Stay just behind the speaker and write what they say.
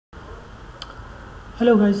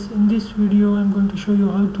Hello guys, in this video I'm going to show you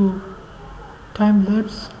how to time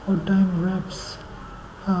lapse or time lapse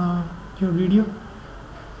your video,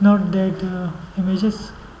 not that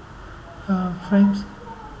images frames.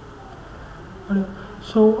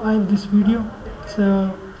 So I have this video. It's I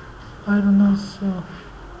don't know, it's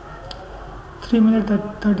 3 minutes and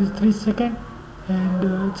 33 seconds,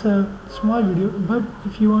 and it's a small video. But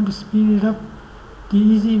if you want to speed it up, the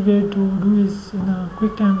easy way to do is in a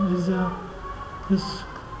quick time is this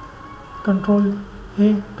Control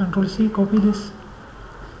A, Control C, copy this,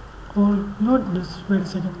 or not this, wait a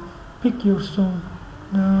second, pick your song.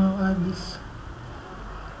 Now I have this,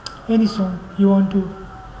 any song you want to,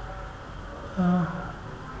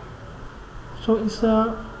 so it's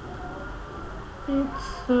a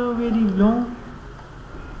very long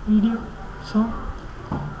video song,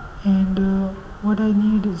 and what I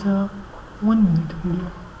need is a 1 minute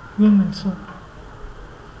video, 1 minute song,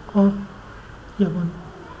 or yeah, one.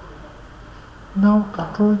 Now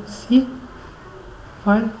Control C,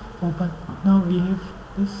 file, open. Now we have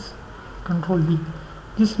this Control V.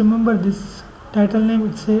 Just remember this title name,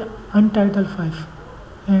 it's a untitled 5,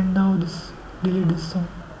 and now this, delete this song.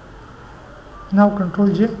 Now Control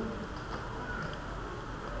J,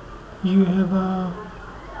 you have a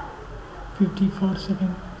 54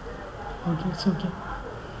 second. Okay, it's okay.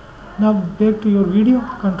 Now back to your video,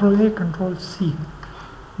 Control A, Control C.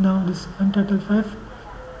 Now this untitled 5,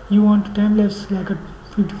 you want to time lapse like a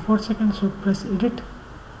 54 seconds, so press edit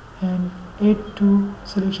and add to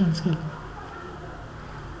selection scale.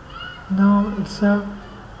 Now it's a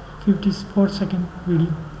 54 second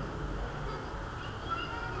video.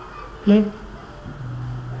 Play.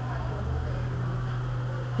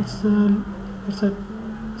 It's a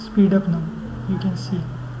speed up now, you can see,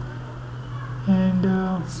 and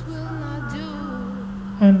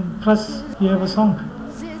plus you have a song.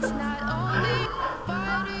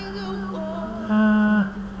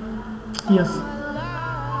 Yes.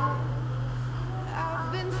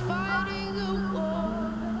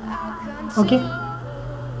 Okay.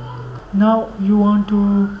 Now you want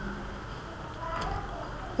to,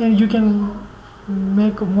 and you can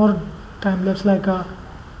make more time lapse like a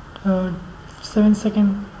 7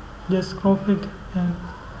 second. Just crop it and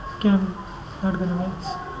can not gonna match.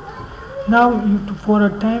 Now you for a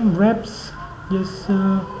time lapse, just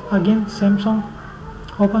again same song.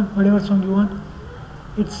 Open whatever song you want.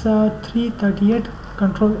 It's 3:38.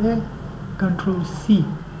 Control A, Control C,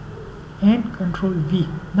 and Control V.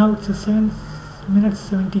 Now it's a 7 minutes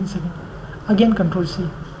 17 seconds. Again Control C.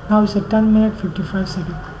 Now it's a 10 minute 55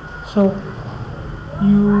 seconds. So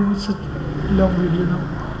it's a long video now.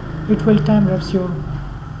 It will time lapse your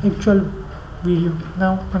actual video.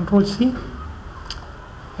 Now Control C.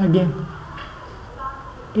 Again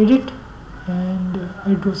edit and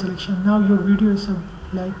add to selection. Now your video is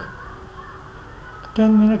like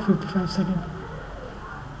 10 minutes 55 seconds.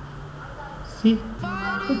 See,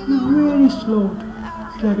 it's very slow.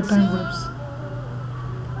 It's like a time lapse.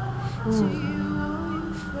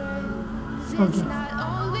 Okay.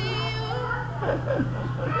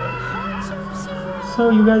 So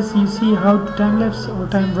you guys, you see how to time lapse or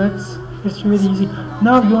time lapse. It's very easy.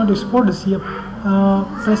 Now you want to export this here.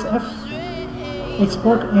 Press F,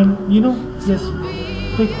 export, and just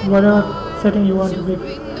pick whatever setting you want to pick.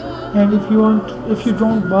 And if you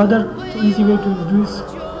don't bother, the easy way to do is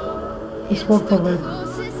export for web.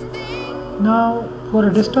 Now for a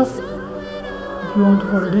desktop, if you want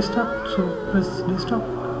for a desktop, so press desktop,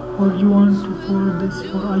 or you want to for this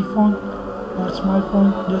for iPhone or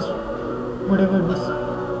smartphone, just whatever this,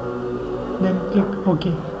 then click OK.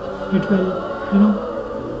 It will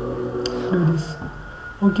do this.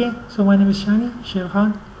 Okay, so my name is Sher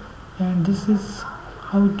Khan, and this is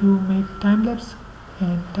how to make time lapse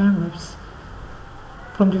and time lapse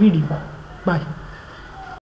from the video. Bye.